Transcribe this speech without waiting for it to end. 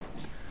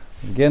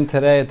Begin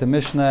today at the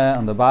Mishnah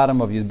on the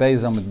bottom of Yud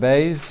Beis Amud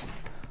Beis.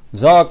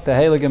 Zog the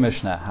Heilige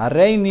Mishnah.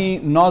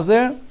 Hareini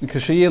Nazir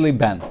k'sheyili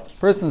ben.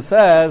 Person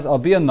says, I'll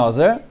be a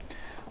Nazir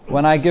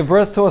when I give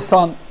birth to a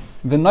son.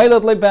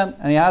 V'noilad le ben,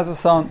 and he has a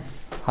son.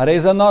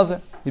 Hareza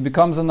Nazir, he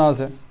becomes a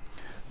Nazir.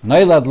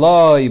 Noilad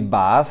lo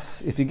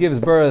bas, if he gives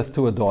birth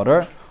to a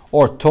daughter,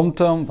 or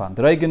tumtum,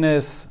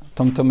 vandregenis.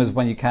 Tumtum is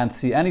when you can't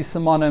see any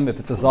simonim, if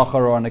it's a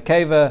zachar or a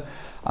nekeva.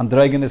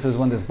 Androgenis is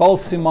when there's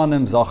both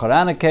simonim, zachar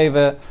and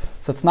nekeva.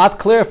 So it's not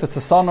clear if it's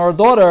a son or a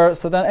daughter,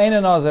 so then ain't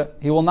a Nazir.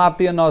 He will not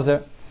be a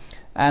Nazir.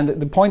 And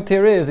the point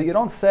here is that you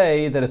don't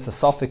say that it's a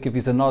suffix if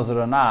he's a Nazir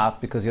or not,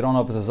 because you don't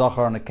know if it's a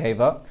zachar or a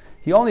nekeva.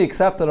 He only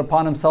accepted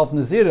upon himself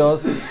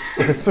Naziros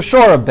if it's for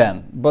sure a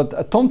ben. But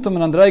a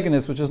tumtum and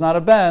androgenis, which is not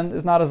a ben,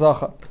 is not a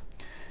zachar.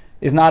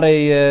 Is not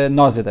a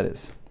Nazir, that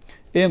is.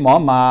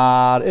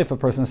 If a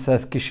person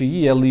says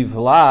kishiyi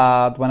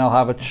vlad, when I'll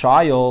have a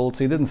child,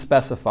 so he didn't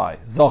specify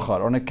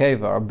zachar or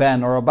nekeva or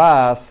ben or a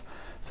bas,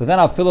 so then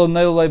afilu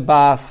neulei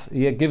bas,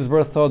 he gives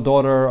birth to a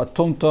daughter, a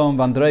tumtum,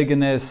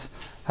 vandregenis,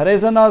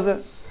 harez a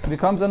Nazir, he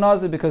becomes a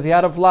Nazir because he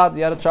had a vlad,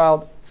 he had a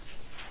child.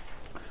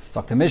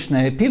 Talk to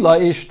Mishnah, pila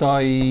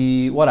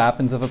ishtai, what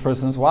happens if a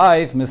person's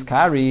wife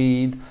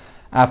miscarried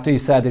after he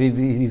said that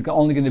he's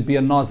only going to be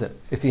a Nazir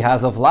if he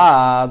has a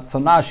vlad, so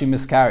now she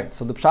miscarried.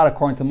 So the pshat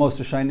according to most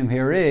Rishonim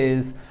here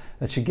is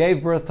that she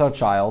gave birth to a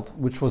child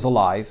which was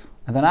alive,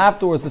 and then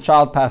afterwards the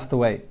child passed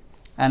away.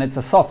 And it's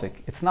a suffix.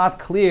 It's not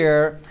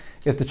clear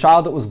if the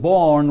child that was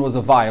born was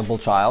a viable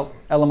child,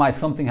 elamai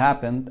something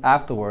happened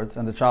afterwards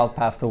and the child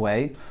passed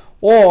away,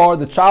 or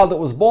the child that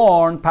was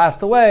born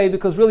passed away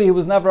because really he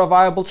was never a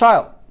viable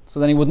child. So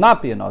then he would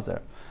not be a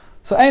Nazir.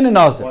 So ain't a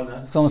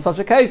Nazir. So in such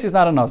a case he's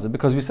not a Nazir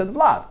because we said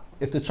vlad.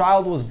 If the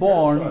child was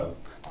born,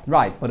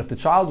 right, but if the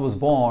child was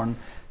born,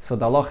 so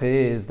the halacha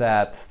is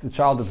that the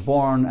child that's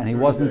born and he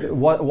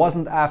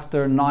wasn't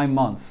after 9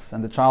 months,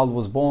 and the child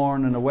was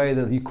born in a way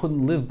that he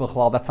couldn't live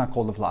b'chlal, that's not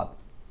called a vlad,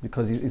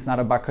 because he's not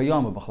a bar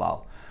kayama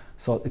b'chlal.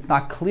 So it's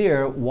not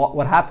clear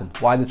what happened,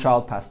 why the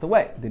child passed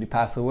away. Did he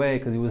pass away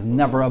because he was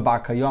never a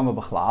bar kayama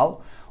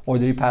b'chlal, or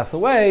did he pass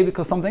away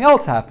because something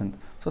else happened?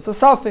 So it's a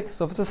suffix.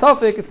 So if it's a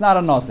suffix, it's not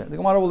a Nazir. The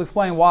Gemara will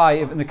explain why,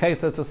 if in the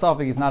case that it's a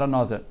suffix, he's not a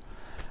Nazir.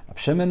 Rab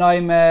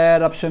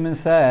Shimon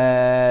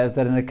says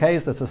that in a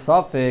case that's a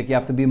suffix, you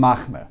have to be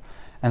machmer.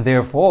 And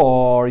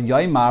therefore,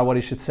 Yaimar, what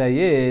he should say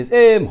is,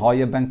 Im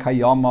haya ben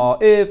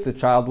kayama, if the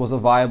child was a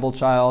viable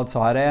child, so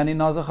hareani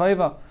nazir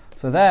chayva.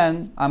 So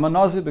then, I'm a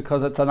Nazir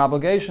because it's an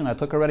obligation. I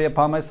took already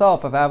upon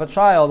myself. If I have a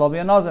child, I'll be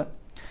a Nazir.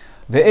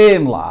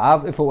 Ve'im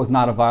lav, if it was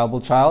not a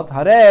viable child,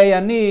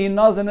 hareani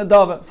nazir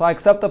nedava. So I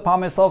accept upon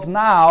myself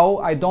now,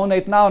 I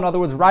donate now. In other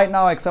words, right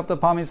now I accept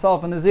upon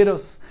myself a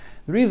nazirus.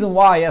 The reason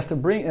why he has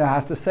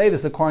to say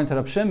this according to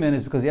Rab Shimon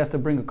is because he has to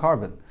bring a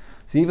carbon.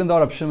 So even though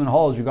Rab Shimon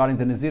holds regarding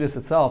the Naziris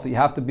itself, you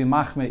have to be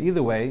machmeh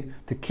either way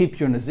to keep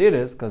your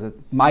Naziris, because it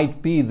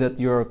might be that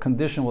your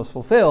condition was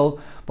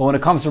fulfilled, but when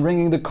it comes to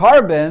bringing the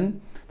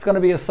carbon, it's going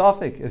to be a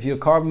suffix. If your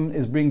carbon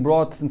is being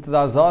brought into the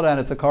Azara and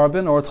it's a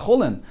carbon, or it's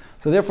chulin.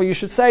 So therefore you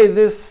should say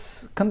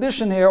this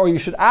condition here, or you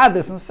should add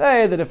this and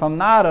say that if I'm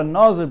not a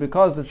Nazir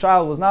because the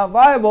child was not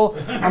viable,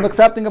 I'm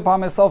accepting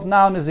upon myself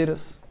now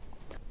Naziris.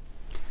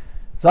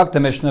 Sagt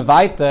der Mishnah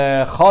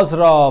weiter,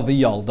 Chazra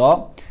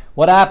v'yalda.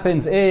 What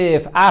happens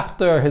if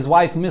after his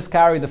wife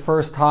miscarried the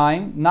first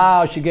time,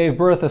 now she gave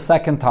birth a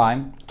second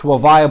time to a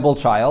viable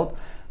child?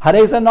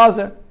 Harez a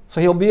Nazir.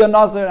 So he'll be a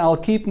Nazir and he'll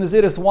keep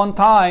Naziris one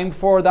time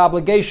for the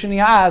obligation he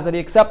has that he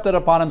accepted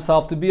upon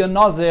himself to be a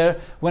Nazir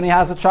when he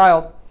has a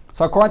child.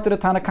 So according to the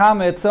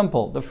Tanakama, it's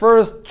simple. The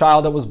first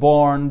child that was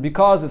born,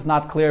 because it's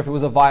not clear if it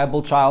was a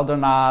viable child or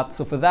not,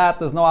 so for that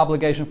there's no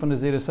obligation for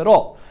Naziris at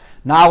all.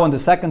 Now when the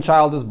second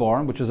child is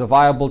born, which is a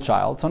viable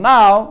child, so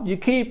now you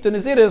keep the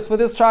Naziris for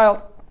this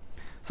child.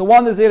 So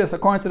one Naziris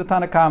according to the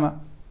Tanakama.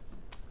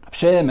 Rab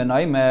Shimon,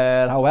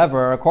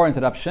 however, according to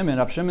Rab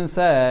Shimon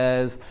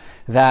says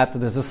that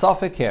there's a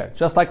suffix here.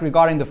 Just like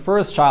regarding the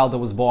first child that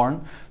was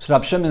born, so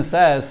Rab Shimon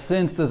says,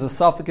 since there's a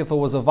suffix if it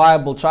was a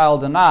viable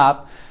child or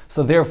not,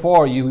 so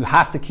therefore you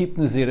have to keep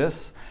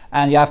Naziris,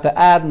 and you have to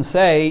add and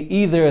say,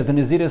 either the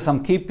Naziris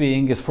I'm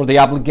keeping is for the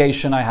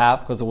obligation I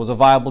have, because it was a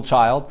viable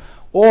child,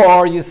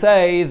 or you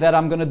say that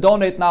I'm going to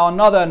donate now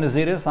another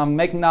Naziris, I'm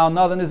making now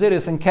another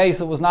Naziris in case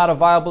it was not a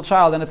viable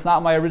child and it's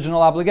not my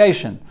original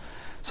obligation.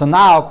 So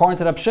now, according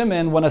to Rab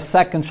Shimon, when a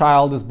second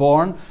child is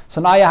born, so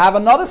now you have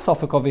another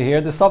suffix over here.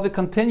 The suffix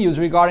continues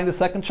regarding the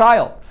second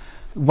child.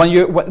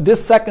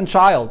 This second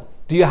child,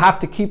 do you have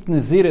to keep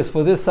Naziris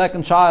for this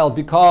second child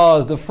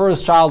because the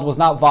first child was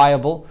not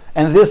viable,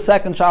 and this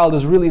second child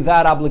is really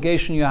that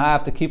obligation you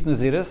have to keep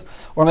Naziris?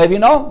 Or maybe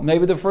no,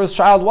 maybe the first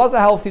child was a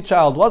healthy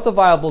child, was a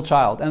viable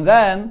child, and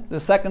then the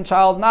second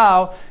child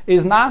now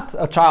is not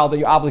a child that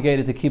you're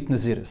obligated to keep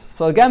Naziris.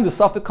 So again, the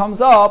suffix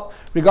comes up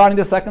regarding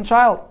the second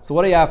child. So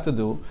what do you have to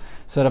do?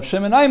 So Rab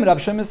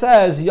Shimon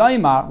says,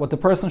 Yaimar, what the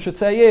person should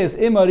say is,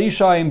 Ima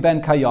Rishaim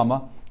ben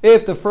Kayama,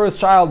 if the first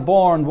child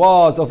born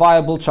was a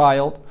viable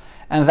child,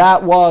 and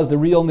that was the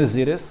real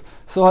Naziris.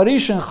 So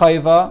Harishan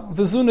Chayva,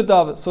 Vizu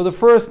Nedava. So the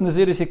first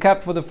Naziris you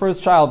kept for the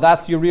first child,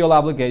 that's your real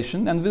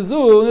obligation. And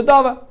Vizu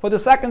Nedava. For the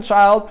second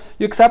child,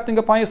 you're accepting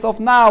upon yourself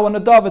now a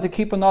Nedava to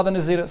keep another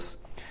Naziris.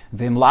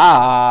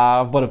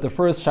 Vimlav, but if the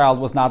first child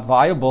was not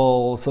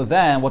viable, so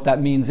then what that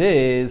means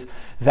is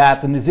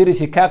that the Naziris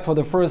you kept for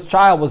the first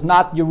child was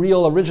not your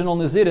real original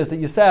Naziris that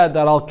you said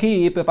that I'll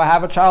keep if I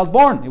have a child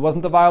born. It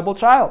wasn't a viable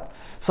child.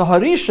 So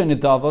Harisha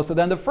Nidava, so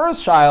then the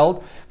first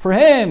child, for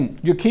him,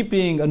 you're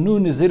keeping a new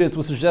Naziris,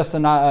 which is just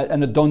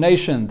a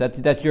donation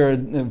that you're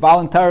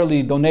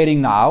voluntarily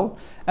donating now.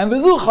 And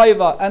Vizu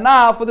Chayva, and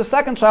now for the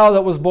second child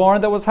that was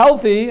born, that was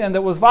healthy and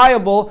that was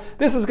viable,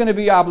 this is going to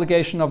be your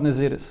obligation of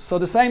Naziris. So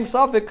the same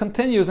suffix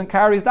continues and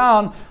carries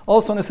down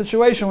also in a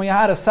situation when you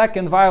had a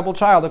second viable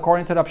child,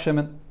 according to Rab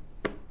Shimon.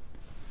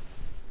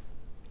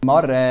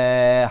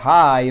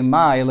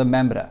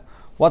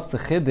 What's the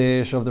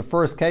chiddush of the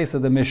first case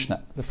of the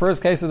Mishnah? The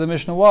first case of the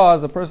Mishnah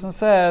was a person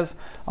says,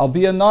 I'll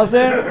be a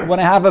Nazir when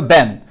I have a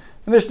ben.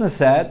 The Mishnah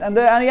said, and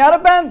he had a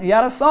ben, he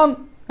had a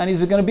son, and he's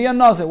going to be a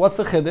Nazir. What's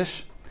the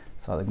chiddush?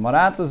 So the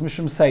Gemara answers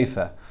Mishum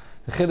Seifa.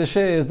 The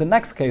chiddush is the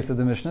next case of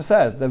the Mishnah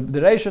says. The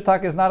Reisha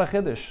Tak is not a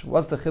chiddush.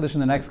 What's the chiddush in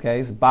the next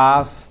case?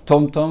 Bas,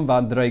 Tumtum,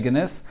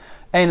 Vandregenis.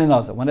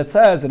 When it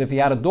says that if he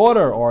had a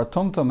daughter or a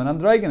tumtum and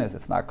androgenes,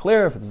 it's not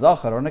clear if it's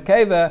zachar or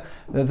nekeva,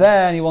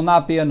 then he will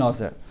not be a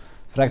nazir.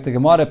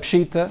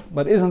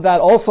 But isn't that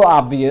also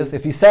obvious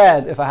if he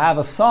said, if I have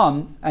a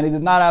son and he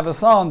did not have a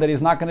son, that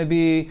he's not going to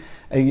be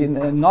a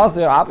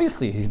nazir?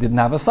 Obviously, he didn't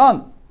have a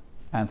son.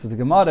 Answers the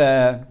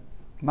Gemara,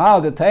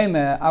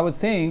 I would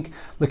think,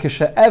 when he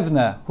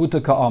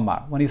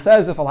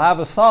says, if I'll have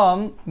a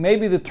son,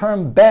 maybe the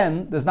term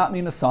ben does not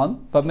mean a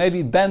son, but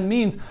maybe ben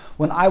means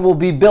when I will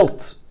be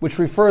built, which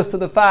refers to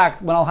the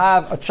fact when I'll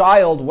have a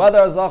child,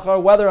 whether a zachar,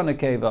 whether a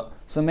nekeva.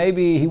 So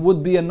maybe he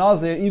would be a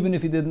nazir even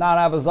if he did not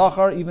have a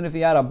zachar, even if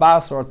he had a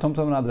bas or a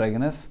tumtum and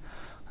adregenis.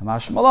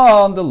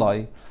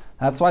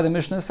 That's why the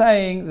Mishnah is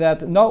saying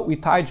that no, we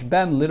taich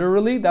ben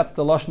literally. That's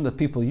the lashon that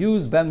people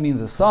use. Ben means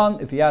a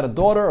son. If he had a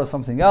daughter or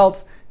something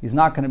else, he's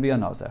not going to be a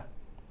nazir.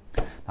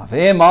 Now, so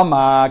the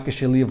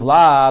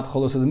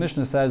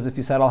Mishnah says if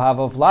he said I'll have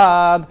a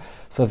vlad,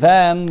 so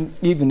then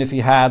even if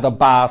he had a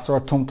bas or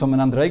a tumtum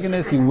and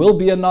andregenis, he will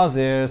be a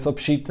nazir. So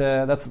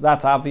pshita,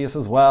 that's obvious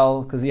as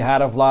well because he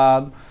had a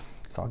vlad.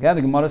 So again,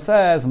 the Gemara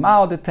says,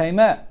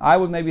 I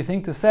would maybe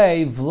think to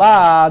say,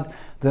 Vlad,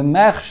 the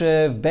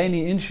mechshev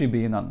beni inshi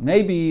binan.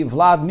 Maybe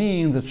Vlad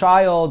means a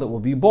child that will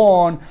be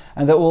born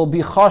and that will be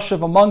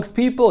chashev amongst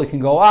people. He can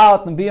go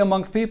out and be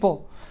amongst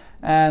people.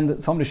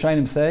 And some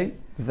Rishonim say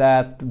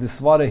that the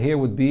svara here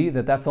would be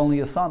that that's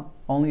only a son,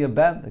 only a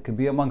ben that could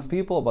be amongst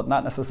people, but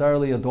not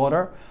necessarily a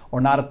daughter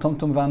or not a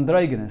tumtum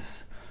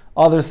vandregenis.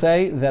 Others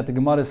say that the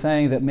Gemara is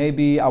saying that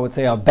maybe I would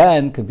say a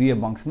ben could be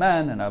amongst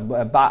men and a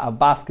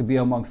bas could be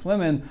amongst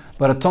women,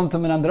 but a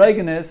tumtum and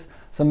androgenis,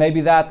 so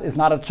maybe that is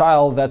not a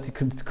child that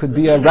could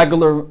be a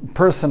regular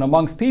person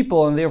amongst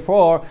people, and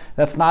therefore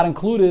that's not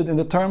included in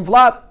the term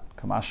vlad.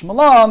 Kamash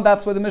Malam,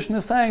 that's why the Mishnah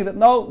is saying that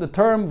no, the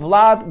term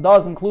vlad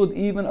does include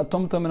even a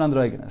tumtum and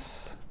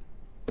androgenis.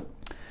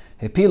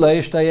 When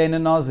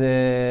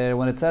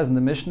it says in the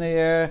Mishnah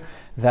here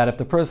that if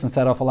the person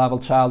said, "If I'll have a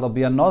child, I'll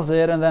be a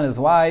nazir," and then his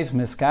wife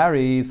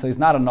miscarried, so he's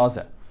not a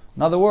nazir.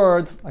 In other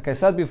words, like I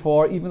said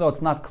before, even though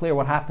it's not clear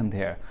what happened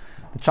here,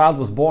 the child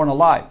was born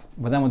alive,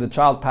 but then when the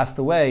child passed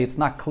away, it's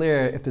not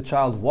clear if the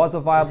child was a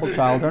viable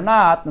child or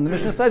not, and the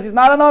Mishnah says he's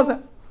not a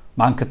nazir.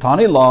 Man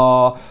Katani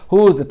law,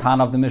 who is the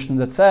Tana of the Mishnah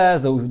that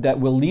says that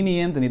we're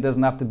lenient and he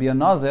doesn't have to be a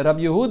Nazir? Rabbi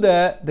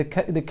Yehuda,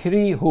 the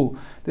Kri who?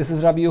 This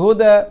is Rabbi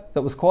Yehuda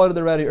that was quoted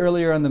already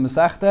earlier in the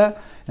Masechta,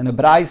 in the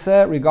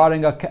Braise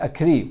regarding a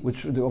Kri,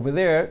 which over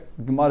there,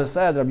 the Gemara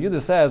said, Rabbi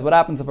Yehuda says, what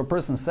happens if a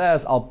person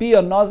says, I'll be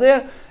a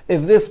Nazir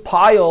if this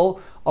pile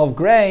of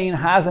grain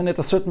has in it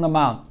a certain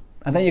amount?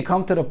 And then you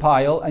come to the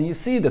pile and you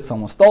see that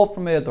someone stole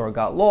from it or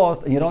got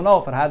lost, and you don't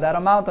know if it had that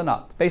amount or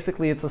not.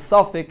 Basically, it's a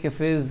suffix if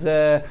his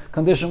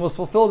condition was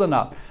fulfilled or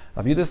not.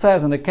 Rabbi Yehuda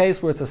says in the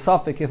case where it's a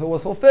suffix, if it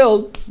was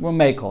fulfilled, we're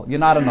mekel. You're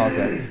not a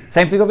nazir.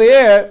 Same thing over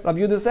here. Rabbi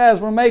Yehuda says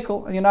we're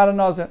mekel and you're not a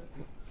nazir.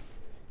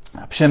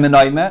 Rab Shimon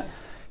Oime,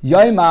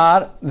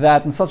 Yoimar,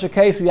 that in such a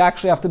case we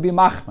actually have to be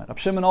machmer. Rab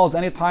Shimon holds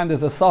anytime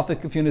there's a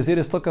suffix, if your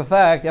naziris took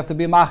effect, you have to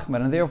be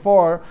machmer, and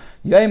therefore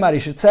Yoimar, you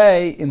should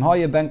say im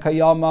hoye ben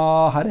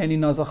kayama hareni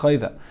nazar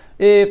chayve.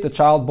 If the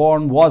child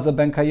born was a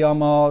ben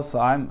kayama, so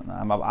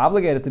I'm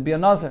obligated to be a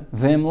nazir.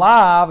 Vim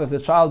lav, if the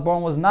child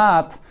born was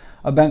not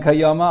a ben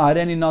kayama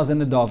hareni nazar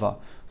nedava.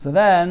 So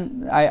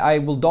then I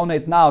will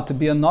donate now to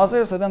be a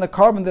nazir. So then the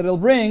carbon that it'll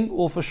bring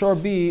will for sure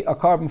be a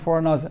carbon for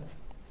a nazir.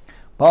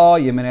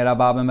 Rabab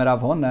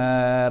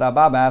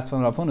asked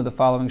from Rav Huna the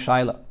following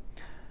shaila.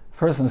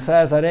 Person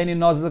says, "Areni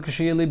nazir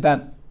k'shiyili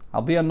ben."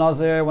 I'll be a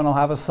nazir when I'll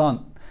have a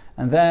son,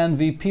 and then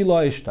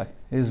v'pilo ishtai,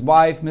 his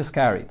wife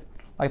miscarried,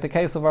 like the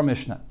case of our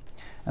Mishnah.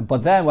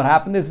 But then what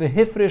happened is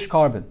v'hifrish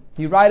carbon.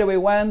 He right away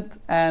went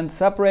and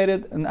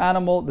separated an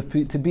animal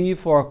to be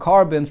for a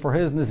carbon for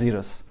his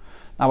nazirus.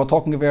 Now we're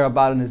talking here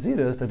about a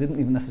nazirus that didn't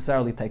even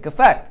necessarily take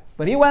effect.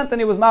 But he went and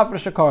he was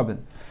mafresh a korban.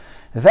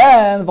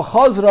 Then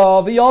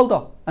v'chazra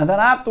v'yolda, and then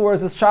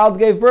afterwards his child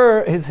gave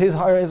birth. His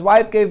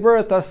wife gave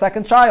birth to a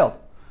second child.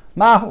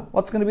 Mahu.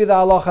 What's going to be the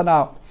halacha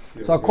now?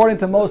 Yeah, so according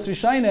to most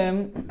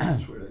Rishonim,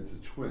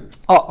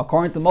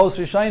 according to most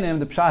Rishonim,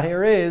 the pshat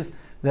here is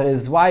that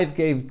his wife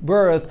gave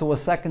birth to a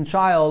second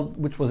child,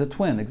 which was a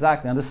twin,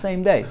 exactly on the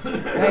same day.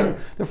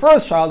 The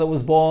first child that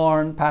was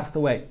born passed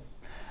away,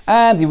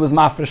 and he was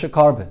mafresh a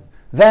korban.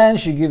 Then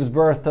she gives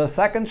birth to a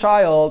second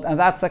child, and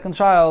that second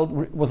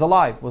child was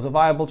alive, was a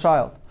viable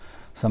child.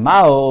 So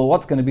now,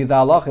 what's going to be the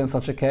halacha in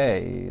such a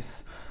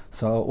case?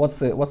 So what's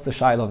the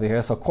shaila over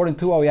here? So according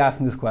to, who are we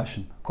asking this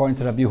question? According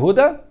to Rabbi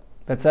Yehuda,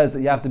 that says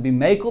that you have to be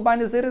mekel by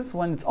Naziris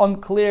when it's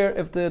unclear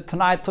if the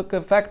Tanai took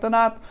effect or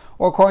not,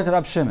 or according to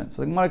Rab Shimon.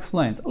 So the Gemara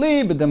explains.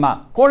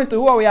 According to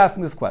who are we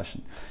asking this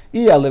question?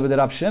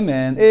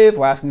 If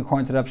we're asking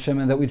according to Rab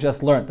Shimon that we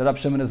just learned, that Rab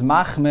Shimon is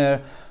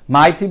machmer,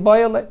 mighty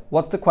boyle.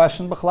 What's the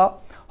question, B'chlal?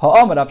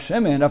 Ha'amar Rab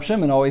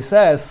Shimon always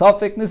says,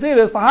 Safik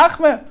Naziris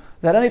lahachmer.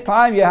 That any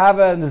time you have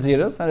a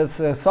Naziris, and it's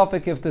a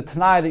suffix if the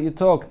Tanai that you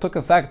took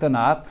effect or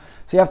not,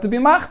 so you have to be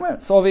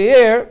machmer. So over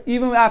here,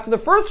 even after the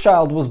first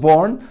child was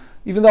born,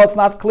 even though it's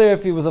not clear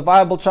if he was a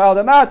viable child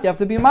or not, you have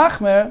to be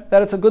machmer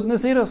that it's a good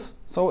Naziris.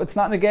 So it's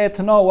not negated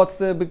to know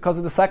because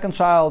of the second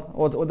child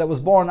or that was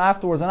born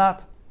afterwards or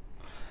not.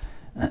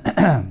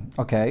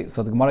 Okay,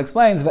 so the Gemara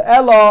explains,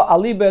 Ve'elo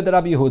alibe de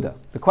Rabbi Yehuda.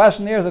 The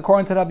question here is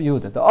according to Rabbi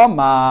Yehuda. The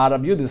Omar,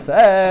 Rabbi Yehuda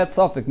said,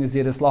 Safik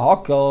Naziris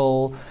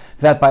lahakol,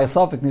 that by a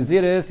Safik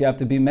Naziris you have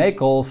to be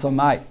mekel, so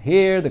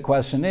here the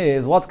question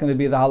is, what's going to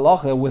be the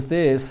halacha with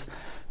this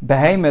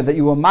behemoth that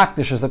you were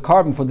makdish as a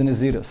korban for the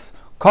Naziris?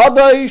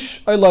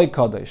 Kadosh or like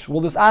Kadosh?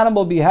 Will this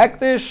animal be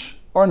hektish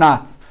or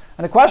not?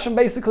 And the question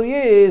basically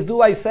is,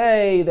 do I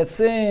say that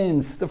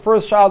since the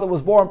first child that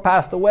was born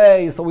passed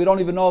away, so we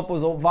don't even know if it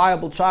was a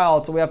viable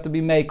child, so we have to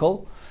be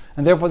mekel,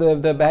 and therefore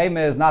the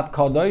behemoth is not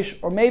kadosh?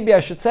 Or maybe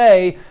I should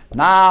say,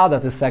 now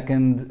that the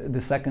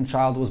second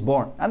child was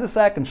born, and the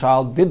second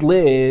child did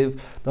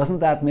live, doesn't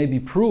that maybe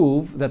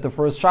prove that the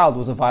first child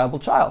was a viable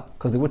child?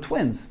 Because they were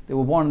twins. They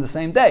were born on the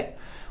same day.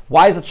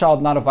 Why is a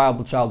child not a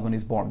viable child when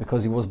he's born?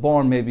 Because he was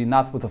born maybe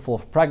not with a full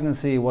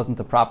pregnancy, it wasn't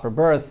a proper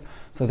birth,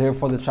 so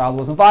therefore the child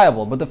wasn't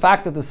viable. But the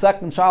fact that the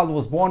second child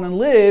was born and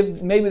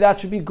lived, maybe that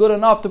should be good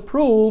enough to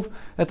prove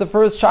that the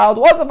first child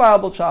was a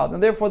viable child,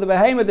 and therefore the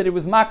behemoth that he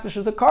was makdish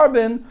as a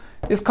korban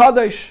is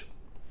kadosh.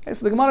 Okay,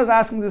 so the Gemara is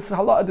asking this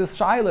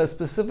shaila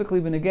specifically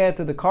beneged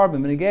to the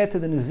korban, beneged to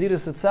the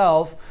Naziris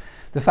itself.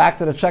 The fact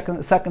that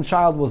a second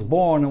child was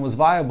born and was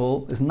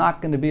viable is not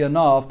going to be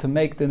enough to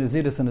make the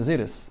Naziris a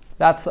Naziris.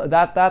 That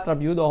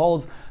Rabbi Yehuda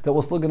holds that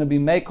we're still going to be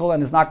mekel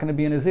and is not going to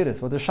be a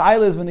Naziris. But the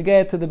shaila is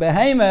beneged to the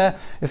behemoth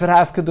if it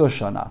has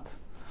kedusha or not.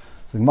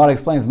 So the Gemara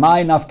explains,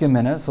 "My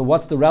nafkemina." So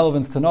what's the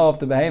relevance to know if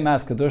the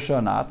behemoth has kedusha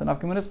or not? The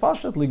nafkemina is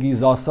pashat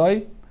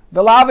ligizasai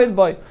velavid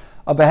boy,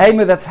 a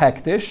behemoth that's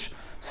hektish.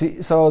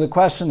 So the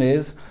question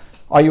is,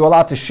 are you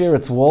allowed to shear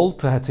its wool,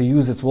 to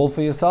use its wool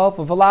for yourself,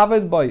 or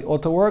velavid boy, or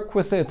to work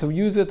with it, to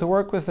use it, to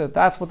work with it?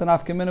 That's what the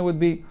nafkemina would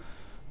be.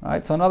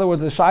 Right? So in other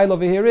words, the shaila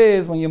over here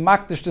is, when you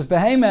makdish this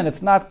behemoth,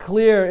 it's not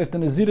clear if the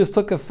Naziris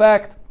took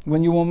effect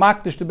when you will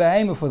makdish the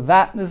behemoth for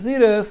that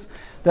Naziris,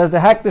 does the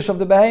hektish of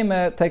the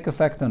behemoth take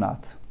effect or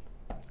not?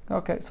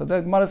 Okay, so the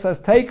Gemara says,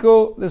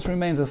 Teiku, this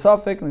remains a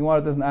suffix, and the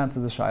Gemara doesn't answer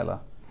the shaila.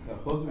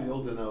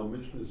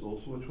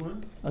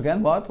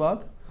 Again,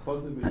 what?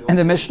 In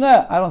the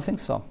Mishnah? I don't think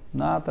so.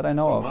 Not that I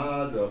know of.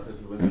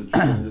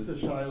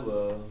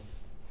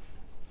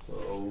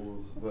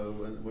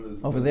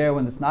 Over there,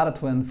 when it's not a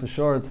twin, for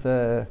sure,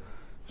 there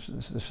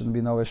shouldn't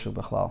be no issue.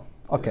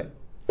 Okay.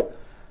 The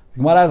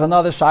Gemara has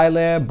another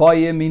shaila.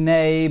 Boye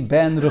minei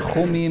ben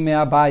Rechumi me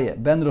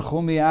Abaye. Ben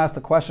Rechumi asked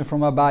a question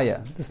from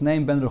Abaye. This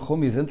name Ben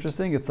Rechumi is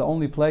interesting. It's the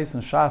only place in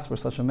Shas where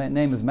such a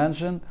name is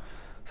mentioned.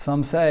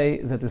 Some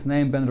say that this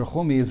name Ben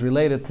Rechumi is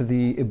related to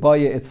the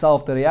Abaye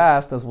itself that he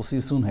asked, as we'll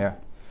see soon here.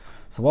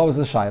 So what was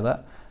the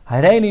shaila?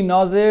 Hareini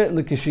Nazir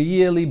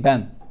l'kishiyeli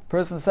ben.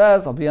 Person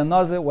says, I'll be a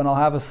Nazir when I'll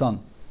have a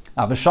son.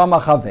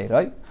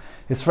 Right?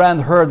 His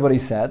friend heard what he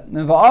said,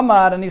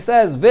 and he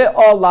says,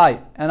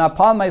 Ve'olai, and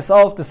upon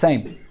myself the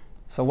same.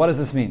 So what does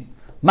this mean?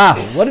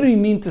 Mahu, what did he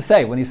mean to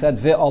say when he said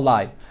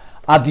Ve'olai?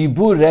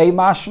 Adiburei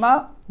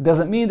mashma?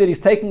 Does it mean that he's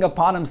taking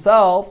upon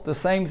himself the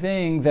same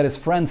thing that his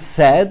friend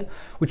said,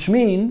 which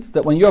means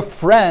that when your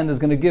friend is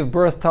going to give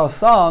birth to a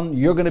son,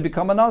 you're going to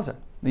become a Nazir.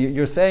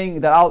 You're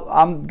saying that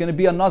I'm going to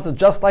be a Nazir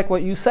just like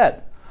what you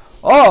said.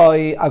 Or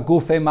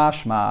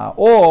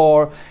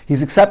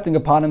he's accepting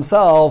upon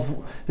himself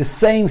the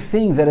same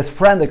thing that his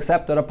friend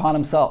accepted upon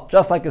himself.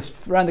 Just like his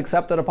friend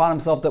accepted upon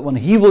himself that when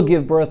he will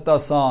give birth to a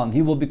son,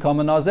 he will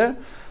become a Nazir.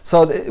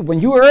 So when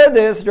you heard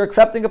this, you're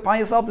accepting upon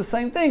yourself the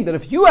same thing, that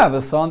if you have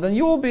a son, then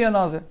you will be a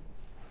Nazir.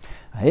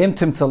 If you're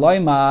going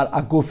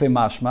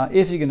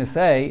to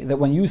say that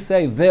when you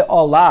say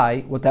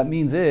ve'olai, what that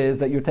means is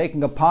that you're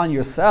taking upon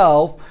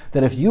yourself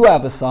that if you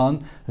have a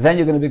son, then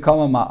you're going to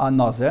become a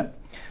Nazir.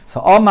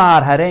 So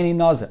Omar Hareini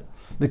Nazir,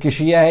 the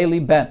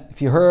Kishiyaheli Ben.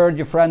 If you heard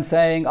your friend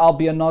saying, I'll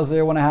be a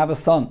Nazir when I have a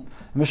son,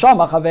 And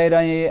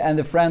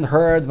the friend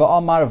heard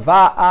va'amar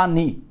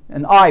va'ani,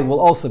 and I will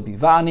also be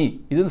va'ani.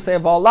 He didn't say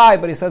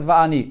va'alai, but he said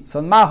va'ani.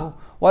 So mahu,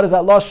 what does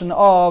that lashon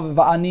of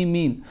va'ani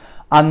mean?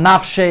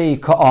 Anafshei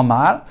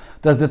ka'amar.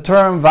 Does the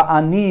term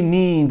va'ani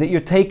mean that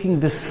you're taking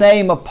the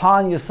same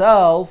upon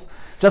yourself?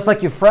 Just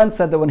like your friend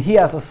said that when he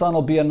has a son,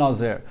 he'll be a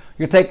Nazir.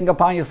 You're taking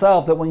upon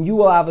yourself that when you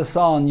will have a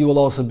son, you will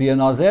also be a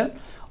Nazir.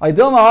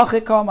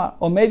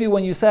 Or maybe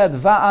when you said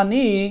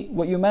va'ani,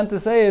 what you meant to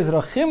say is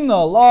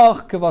rachimna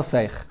lach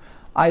kevasech.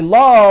 I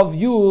love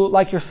you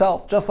like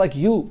yourself, just like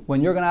you.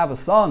 When you're going to have a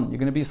son, you're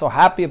going to be so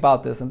happy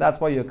about this, and that's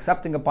why you're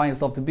accepting upon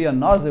yourself to be a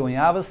Nazir when you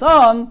have a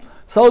son.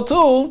 So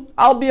too,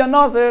 I'll be a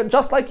Nazir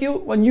just like you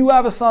when you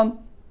have a son.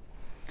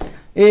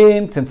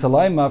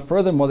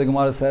 Furthermore, the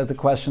Gemara says the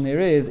question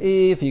here is,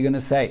 if you're going to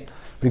say,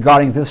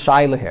 regarding this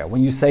shaila here,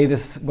 when you say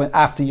this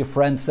after your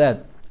friend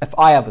said, if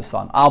I have a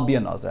son, I'll be a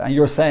Nazir, and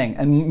you're saying,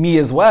 and me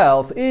as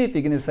well, so if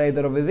you're going to say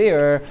that over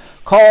there,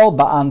 call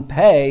ba'an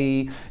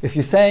pei, if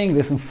you're saying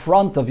this in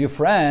front of your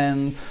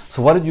friend,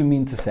 so what did you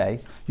mean to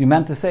say? You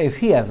meant to say if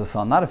he has a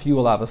son, not if you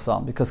will have a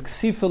son, because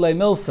ksifule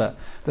milsa,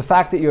 the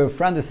fact that your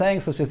friend is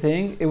saying such a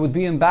thing, it would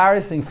be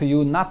embarrassing for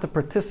you not to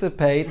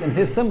participate in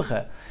his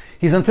simcha.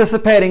 He's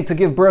anticipating to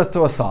give birth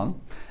to a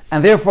son,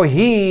 and therefore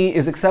he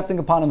is accepting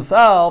upon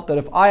himself that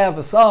if I have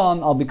a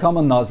son, I'll become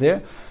a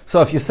Nazir.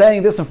 So if you're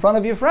saying this in front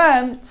of your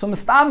friend, so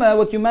mistama,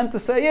 what you meant to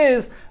say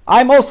is,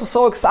 I'm also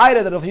so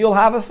excited that if you'll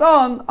have a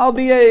son, I'll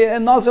be a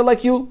Nazir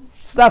like you.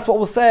 So that's what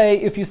we'll say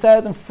if you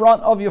said it in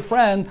front of your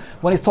friend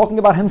when he's talking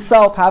about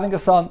himself having a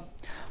son.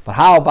 But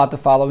how about the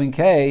following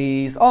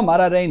case?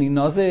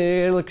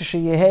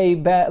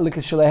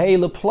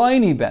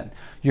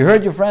 You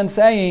heard your friend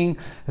saying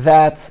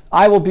that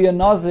I will be a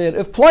Nazir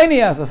if Pliny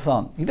has a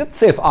son. He didn't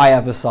say if I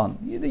have a son.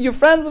 Your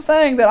friend was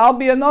saying that I'll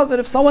be a Nazir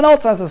if someone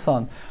else has a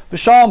son. And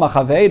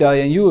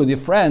you, your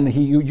friend,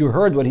 you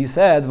heard what he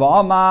said.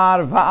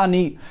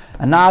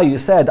 And now you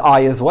said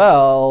I as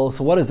well.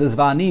 So what does this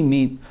va'ani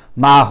mean?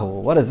 Mahu.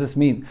 What does this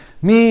mean?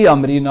 Mi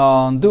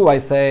amrinon. Do I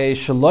say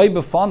shaloi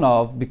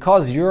b'fanov,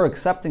 because you're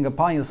accepting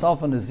upon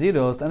yourself an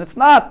Nazirus, and it's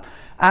not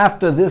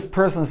after this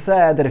person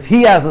said that if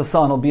he has a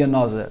son, he'll be a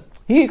Nazir.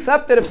 He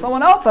accepted if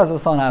someone else has a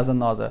son as a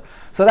Nazir.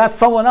 So that's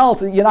someone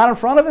else. You're not in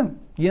front of him.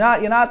 You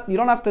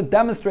don't have to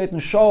demonstrate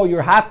and show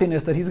your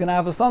happiness that he's going to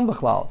have a son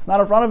b'chlal. It's not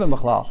in front of him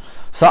b'chlal.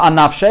 So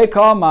anafshei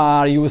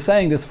kamar, you were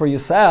saying this for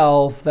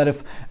yourself, that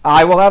if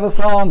I will have a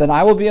son, then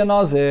I will be a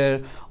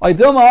Nazir.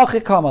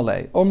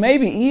 Or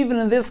maybe even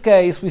in this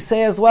case, we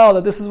say as well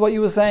that this is what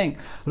you were saying.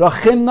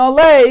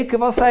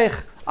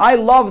 I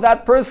love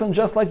that person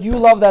just like you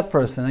love that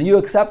person, and you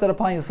accept it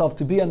upon yourself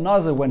to be a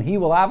Nazir when he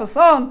will have a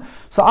son.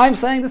 So I'm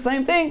saying the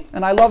same thing,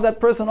 and I love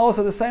that person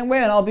also the same way,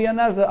 and I'll be a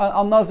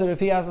Nazir if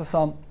he has a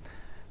son.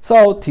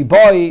 So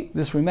Tiboy,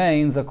 this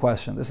remains a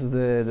question. This is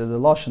the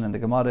lashon in the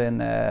Gemara in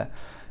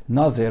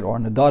Nazir or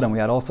Nadarim. We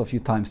had also a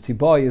few times.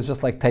 Tiboy is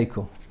just like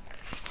Teiku.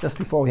 Just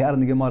before we had in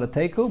the Gemara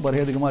Teiku, but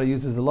here the Gemara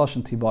uses the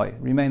lashon Tiboy.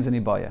 Remains in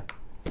Ibaya.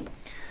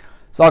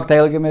 Zok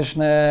Heilige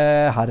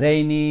Mishneh,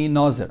 Hareini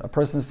Nazir. A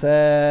person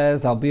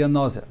says, I'll be a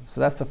Nazir.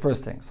 So that's the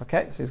first thing. So,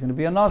 okay, so he's going to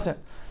be a Nazir.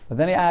 But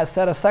then he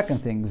said a second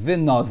thing,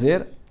 Vin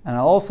Nazir, and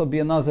I'll also be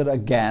a Nazir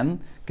again,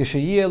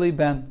 Kishayili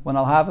Ben, when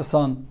I'll have a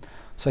son.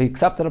 So he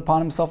accepted upon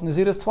himself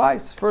Nazirus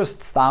twice.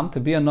 First, Stam, to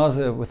be a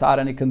Nazir without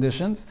any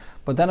conditions,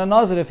 but then a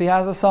Nazir if he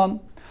has a son.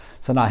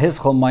 So now his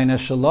Chol Mayne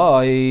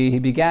Shaloi, he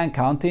began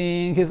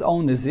counting his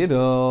own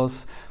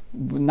Nazirus,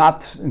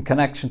 not in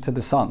connection to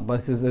the son,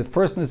 but it is the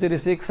first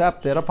Nazirus he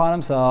accepted upon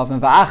himself,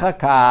 and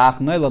V'achakach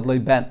Noilad Loi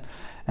Ben,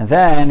 and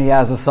then he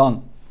has a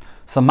son.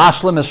 So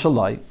Mashlim es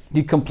Shaloi,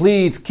 he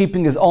completes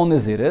keeping his own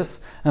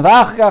Nazirus, and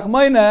V'achakach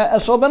Mayne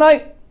es Shal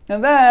Benai.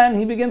 And then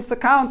he begins to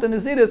count the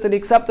Nazirus that he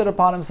accepted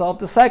upon himself,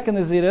 the second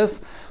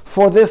Nazirus,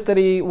 for this that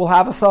he will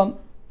have a son.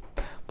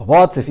 But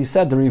what if he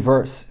said the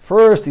reverse?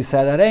 First he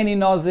said, Hareini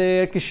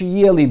Nazir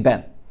kishiyeli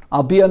ben.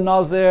 I'll be a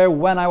Nazir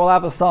when I will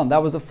have a son.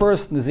 That was the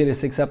first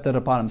Nazirus he accepted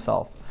upon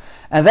himself.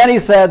 And then he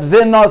said,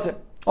 Vin Nazir.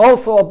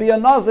 Also I'll be a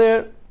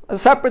Nazir, a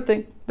separate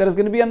thing. That is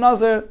going to be a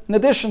Nazir in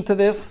addition to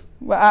this,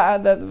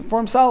 for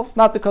himself,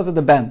 not because of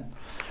the ben.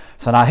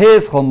 So now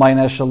his Chol Mayne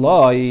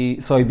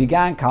Shaloi, so he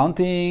began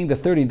counting the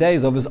 30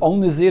 days of his own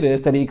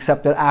Nazirus that he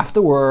accepted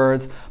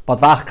afterwards, but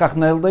V'achkach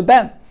Noilad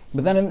Ben.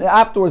 But then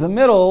afterwards, in the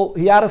middle,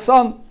 he had a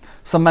son.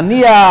 So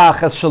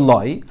Maniach es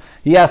Shaloi,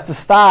 he has to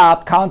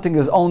stop counting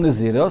his own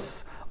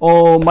Nazirus.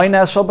 Or Mayne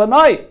es Shal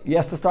Benai, he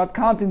has to start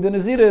counting the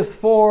Nazirus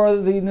for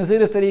the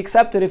Nazirus that he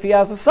accepted if he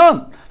has a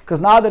son. Because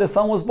now that his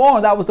son was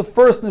born, that was the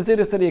first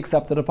Nazirus that he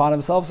accepted upon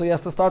himself, so he has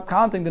to start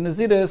counting the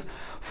Nazirus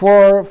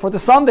for the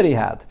son that he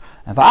had.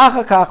 And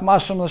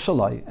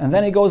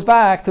then he goes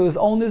back to his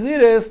own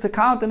Nazirus to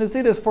count the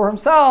Nazirus for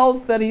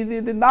himself that he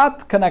did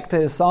not connect to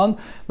his son,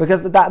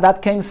 because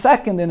that came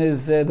second in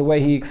his the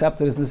way he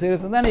accepted his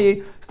Nazirus, and then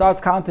he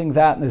starts counting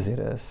that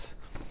Nazirus.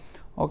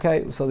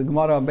 Okay, so the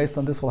Gemara, based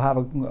on this, will have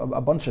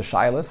a bunch of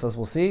shilas, as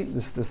we'll see.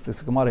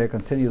 This Gemara here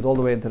continues all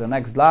the way into the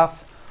next daf,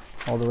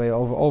 all the way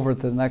over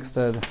to the next.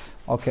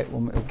 Okay,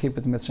 we'll keep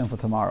it mitzvah for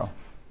tomorrow.